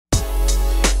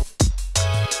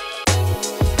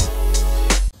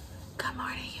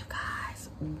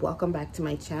welcome back to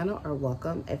my channel, or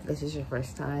welcome if this is your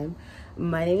first time.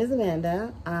 My name is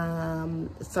Amanda.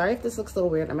 Sorry if this looks a little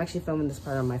weird. I'm actually filming this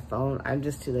part on my phone. I'm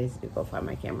just too lazy to go find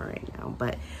my camera right now,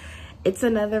 but it's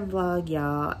another vlog,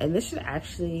 y'all, and this should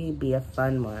actually be a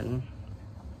fun one.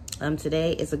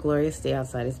 Today is a glorious day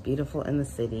outside. It's beautiful in the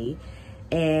city,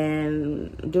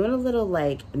 and doing a little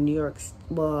like New York,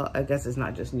 well, I guess it's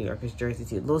not just New York, it's Jersey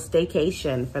too, a little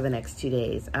staycation for the next 2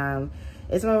 days.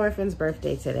 It's my boyfriend's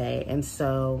birthday today, and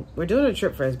so we're doing a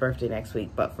trip for his birthday next week,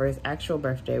 but for his actual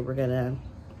birthday, we're gonna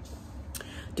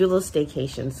do a little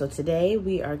staycation. So today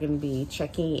we are gonna be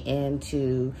checking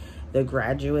into the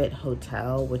Graduate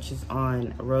Hotel, which is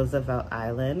on Roosevelt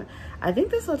Island. I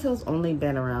think this hotel's only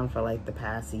been around for like the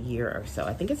past year or so.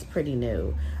 I think it's pretty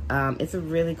new. It's a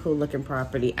really cool looking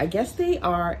property. I guess the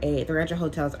Graduate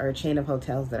Hotels are a chain of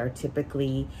hotels that are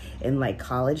typically in like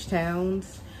college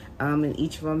towns. And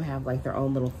each of them have like their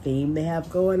own little theme they have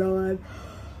going on.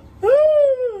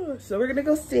 So we're gonna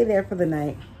go stay there for the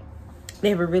night. They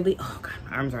have a really, oh God,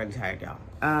 my arm's already tired,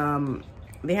 y'all.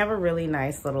 They have a really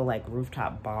nice little like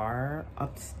rooftop bar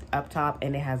up top,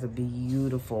 and it has a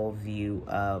beautiful view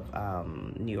of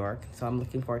New York. So I'm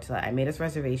looking forward to that. I made us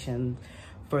reservation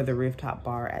for the rooftop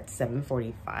bar at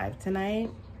 7:45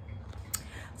 tonight.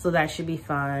 So that should be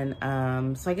fun.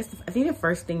 So I guess I think the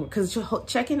first thing, because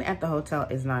check-in at the hotel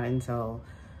is not until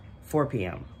 4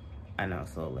 p.m. I know,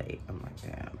 it's a little late. I'm like,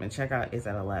 damn. And checkout is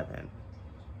at 11.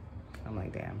 I'm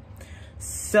like, damn.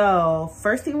 So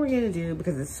first thing we're gonna do,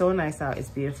 because it's so nice out, it's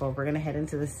beautiful, we're gonna head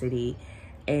into the city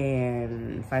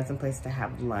and find some place to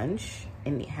have lunch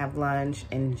and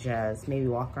just maybe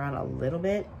walk around a little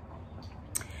bit.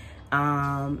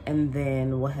 And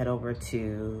then we'll head over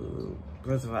to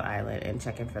Roosevelt Island and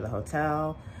check in for the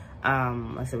hotel. Like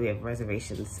I said, we have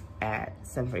reservations at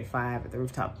 7:45 at the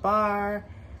rooftop bar.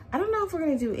 I don't know if we're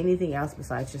gonna do anything else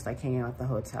besides just like hanging out at the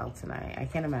hotel tonight. I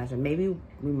can't imagine. Maybe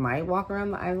we might walk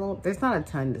around the island. There's not a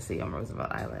ton to see on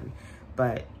Roosevelt Island,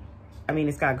 but I mean,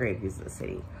 it's got great views of the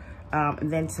city.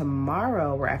 And then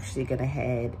tomorrow we're actually gonna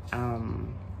head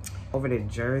over to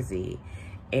Jersey,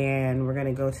 and we're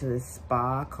gonna go to this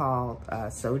spa called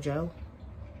SoJo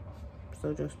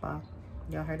Spa.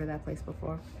 Y'all heard of that place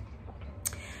before?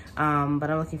 But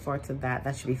I'm looking forward to that.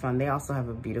 That should be fun. They also have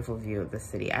a beautiful view of the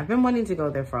city. I've been wanting to go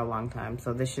there for a long time,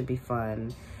 so this should be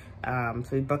fun. So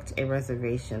we booked a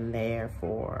reservation there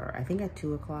for, I think at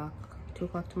 2 o'clock. 2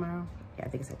 o'clock tomorrow? Yeah, I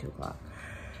think it's at 2 o'clock.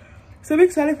 So I'm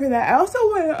excited for that. I also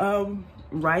want to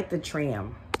ride the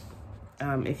tram.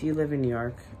 If you live in New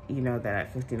York, you know that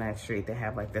at 59th Street, they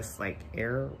have like this like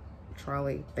air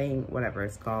trolley thing, whatever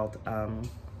it's called,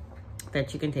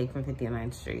 that you can take from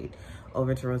 59th Street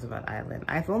over to Roosevelt Island.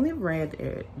 I've only rode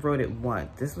it once.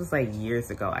 This was like years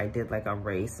ago. I did like a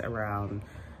race around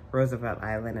Roosevelt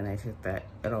Island, and I took it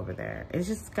over there. It's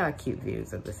just got cute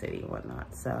views of the city and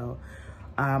whatnot. So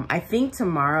I think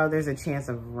tomorrow there's a chance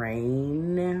of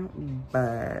rain,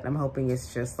 but I'm hoping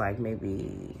it's just like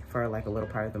maybe for like a little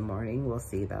part of the morning. We'll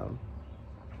see though.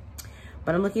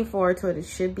 But I'm looking forward to it. It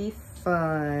should be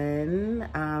fun.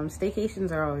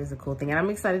 Staycations are always a cool thing, and I'm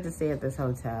excited to stay at this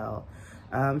hotel.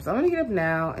 So I'm gonna get up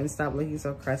now and stop looking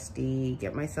so crusty,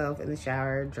 get myself in the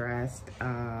shower, dressed.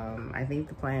 I think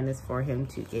the plan is for him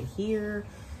to get here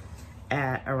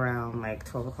at around like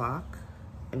 12 o'clock,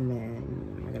 and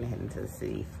then we're gonna head into the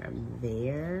city from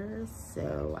there.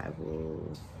 So I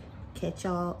will catch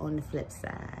y'all on the flip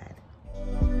side.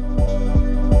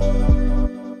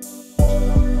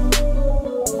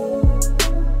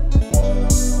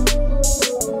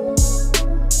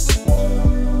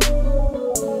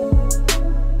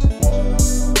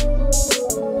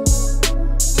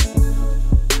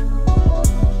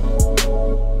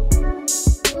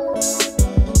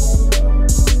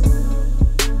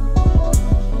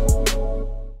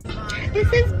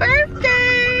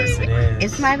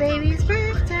 It's my baby's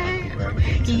birthday.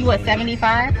 You what,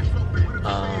 75?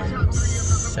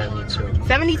 72.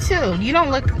 72. You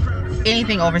don't look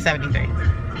anything over 73.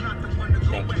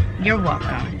 Thank you. You're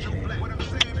welcome.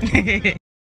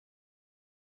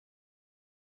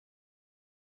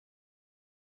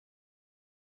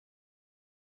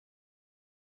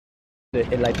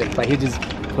 Like he just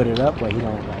put it up, but he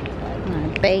don't like. My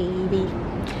baby.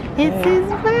 It's his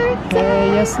birthday.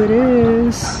 Hey, yes it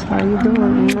is. How you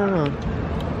doing?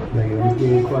 Like, I was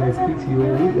getting quiet, speak to you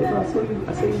and we I saw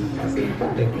you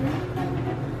Friday.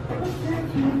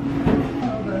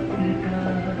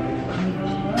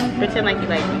 Pretend like you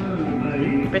like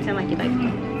me. Pretend like you like me.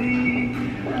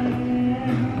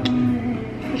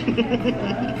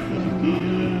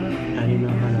 How do you know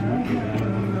how to work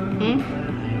it?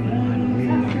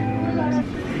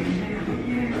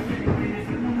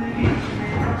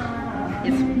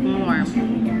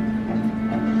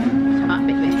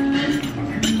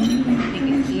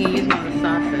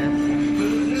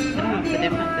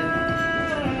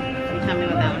 Tell me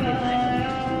what that one tastes like.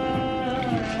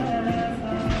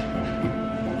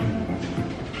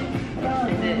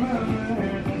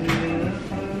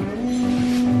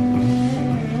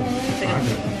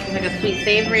 It's like a sweet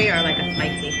savory or like a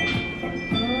spicy?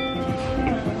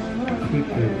 Sweet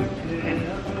flavor.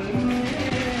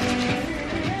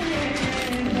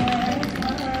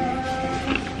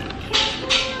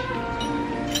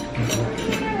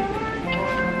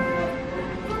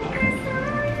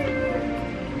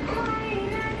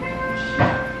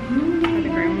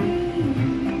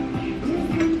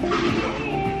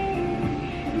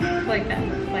 Like that,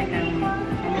 like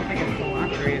almost like a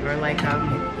cilantro or like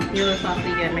you know the sauce that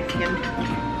you get at Mexican restaurant.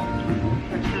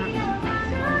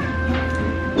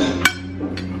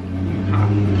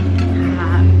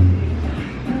 Hot.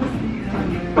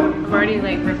 I've already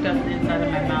like ripped up the inside of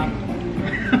my mouth.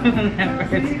 That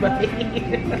first bite.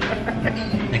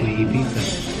 Like we eat pizza.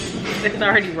 It's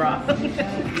already raw.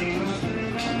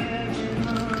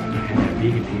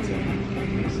 Vegan pizza.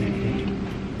 Same thing.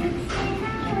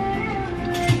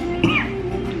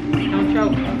 Don't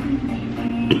choke.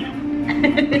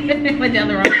 Went down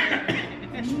the wrong way.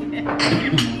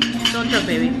 Don't choke,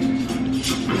 baby.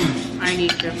 I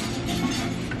need you. I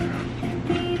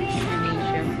need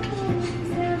you.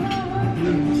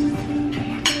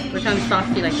 Which one's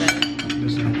saucy like that?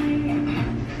 This one.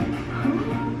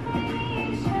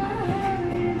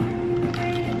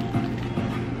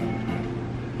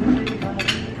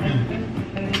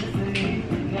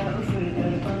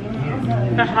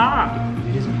 They're hot.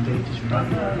 They just fried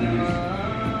it.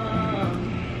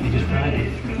 They just fried it.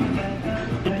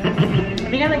 I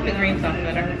think I like the green sauce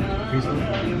better. Green sauce?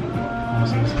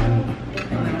 Almost like salmon.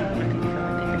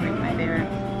 My favorite.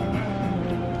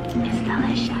 It's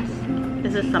delicious.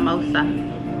 This is samosa.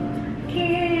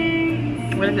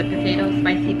 What is it? Potato?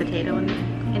 Spicy potato in it?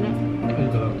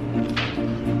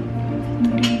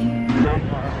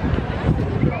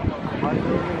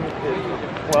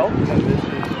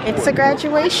 It's a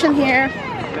graduation here.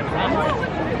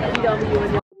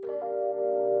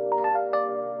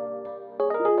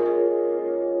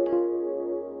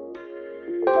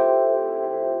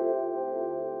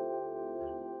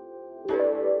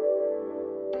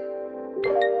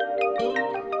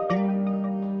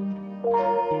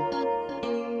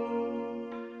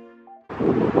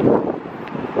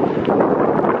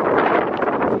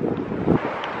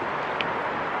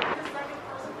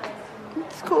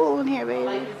 It's cool in here,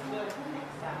 baby.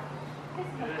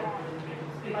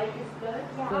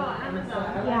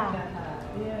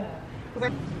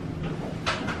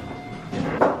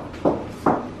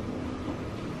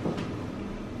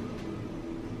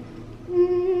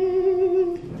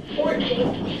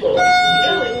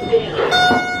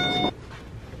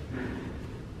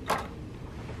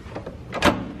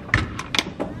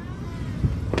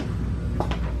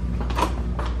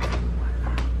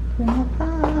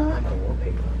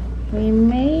 We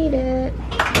made it.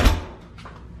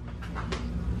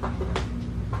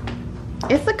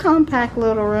 It's a compact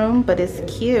little room, but it's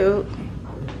cute.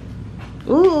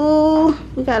 Ooh,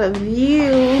 we got a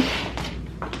view.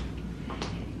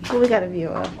 What we got a view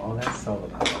of? All that solar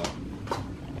power.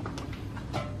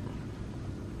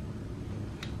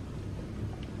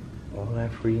 All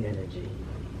that free energy.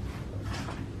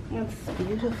 It's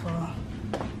beautiful.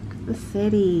 The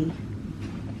city.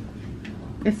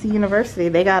 It's a university.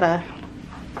 They got a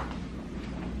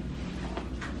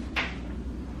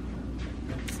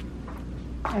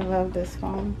I love this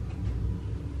phone.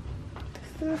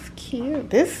 This is cute.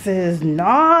 This is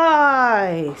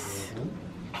nice.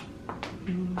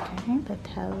 Okay, the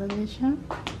television.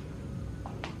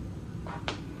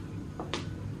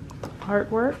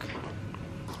 Artwork.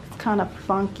 It's kind of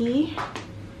funky.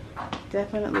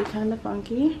 Definitely kind of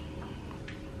funky.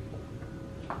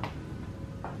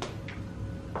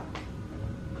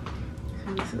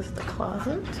 And this is the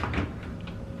closet.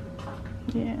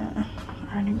 Yeah,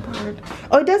 ironing board.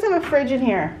 Oh, it does have a fridge in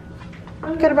here.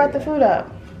 Could have brought the food up.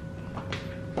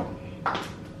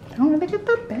 Oh, look at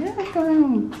the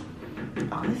bathroom.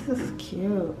 Oh, this is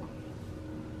cute.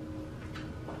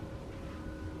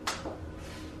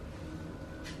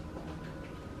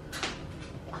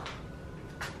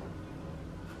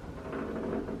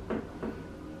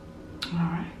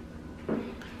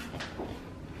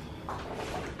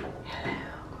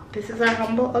 This is our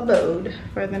humble abode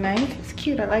for the night. It's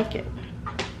cute, I like it.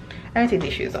 I gotta take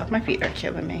these shoes off. My feet are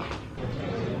killing me.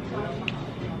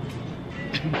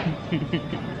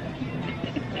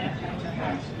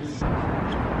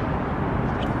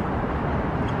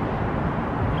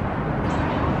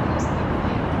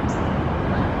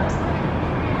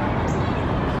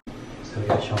 So we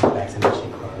got Sean's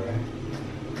vaccination card,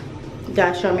 right? You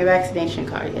gotta show me your vaccination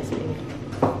card. Yes, baby.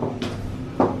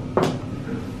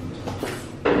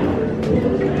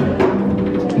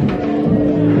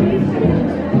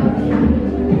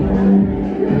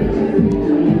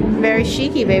 Very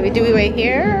chic-y, baby. Do we wait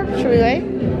here? Should we wait?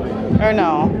 Or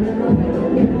no?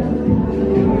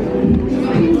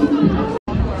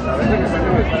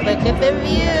 Look at the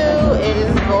view. It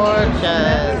is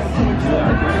gorgeous.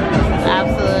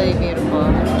 Absolutely beautiful.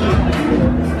 It's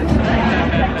beautiful.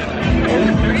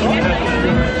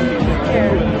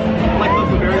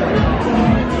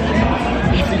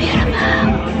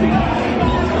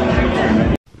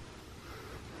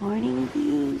 Morning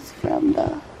views from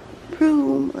the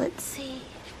room. Let's see.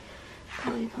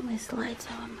 Let me put my slides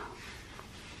on.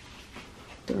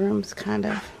 The room's kind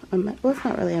of a mess. Well, it's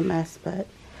not really a mess, but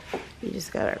we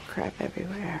just got our crap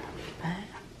everywhere. But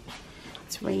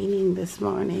it's raining this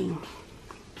morning.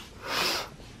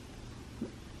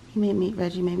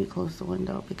 Reggie made me close the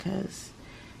window because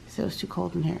he said it was too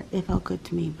cold in here. It felt good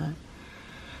to me, but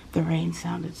the rain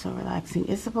sounded so relaxing.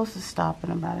 It's supposed to stop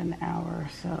in about an hour,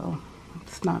 so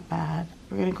it's not bad.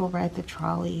 We're gonna go ride the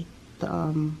trolley,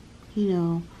 the you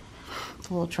know,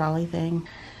 the little trolley thing.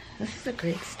 This is a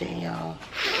great stay, y'all.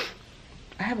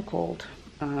 I have a cold,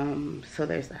 so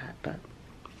there's that, but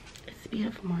it's a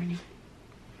beautiful morning.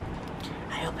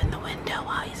 I opened the window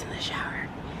while he's in the shower,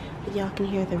 but y'all can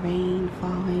hear the rain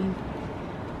falling.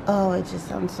 Oh, it just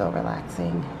sounds so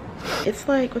relaxing. It's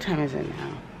like, what time is it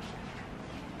now?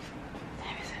 What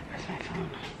time is it? Where's my phone?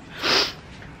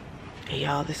 Hey,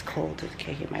 y'all, this cold is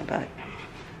kicking my butt.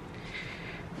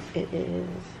 It is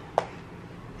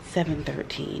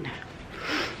 7:13.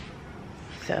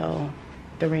 So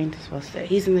the rain is supposed to,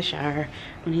 he's in the shower.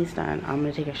 When he's done, I'm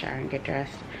gonna take a shower and get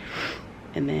dressed,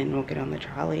 and then we'll get on the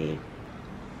trolley,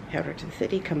 head over to the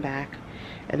city, come back,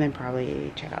 and then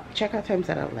probably check out. Checkout time's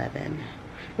at 11,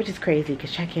 which is crazy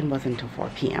because check-in wasn't until 4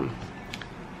 p.m.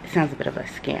 It sounds a bit of a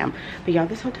scam, but y'all,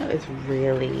 this hotel is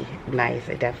really nice.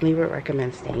 I definitely would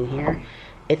recommend staying here.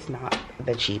 It's not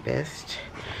the cheapest.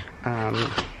 Hold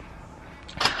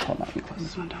on, let me close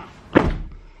this window.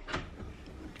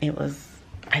 It was,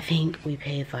 I think we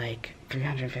paid like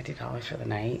 $350 for the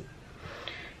night,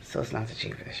 so it's not the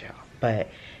cheapest, y'all, but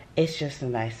it's just a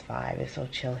nice vibe. It's so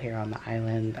chill here on the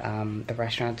island. The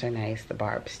restaurants are nice. The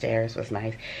bar upstairs was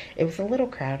nice. It was a little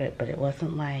crowded, but it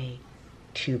wasn't like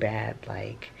too bad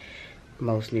like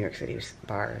most New York City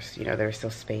bars. You know, there was still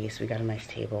space. We got a nice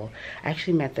table. I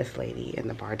actually met this lady in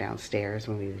the bar downstairs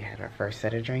when we had our first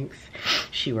set of drinks.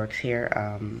 She works here,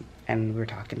 and we were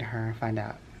talking to her and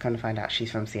come to find out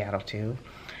she's from Seattle too.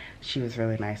 She was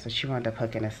really nice, so she wound up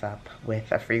hooking us up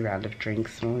with a free round of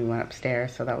drinks when we went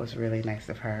upstairs, so that was really nice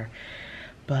of her.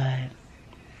 But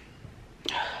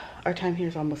our time here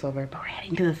is almost over, but we're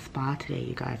heading to the spa today,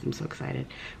 you guys. I'm so excited.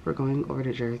 We're going over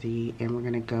to Jersey, and we're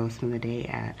gonna go spend the day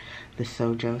at the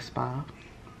SoJo Spa.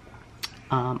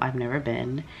 I've never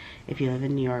been. If you live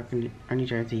in New York or New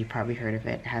Jersey, you probably heard of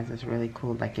it. It has this really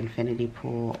cool like infinity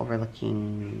pool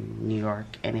overlooking New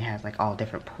York, and it has like all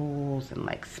different pools and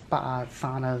like spas,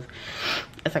 saunas.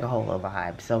 It's like a whole little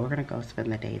vibe. So we're gonna go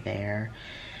spend the day there.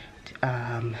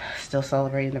 Still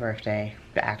celebrating the birthday.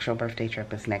 The actual birthday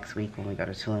trip is next week when we go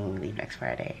to Tulum. We leave next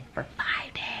Friday for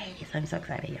 5 days. I'm so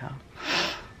excited, y'all.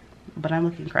 But I'm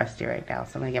looking crusty right now,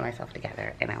 so I'm gonna get myself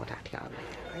together and I will talk to y'all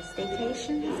later. Our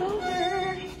staycation is over.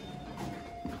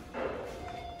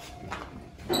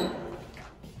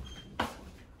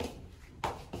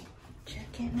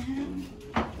 Checking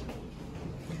out.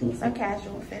 It's our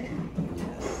casual fit.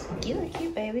 You look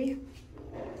cute, baby.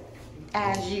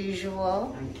 As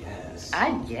usual.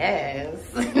 I guess.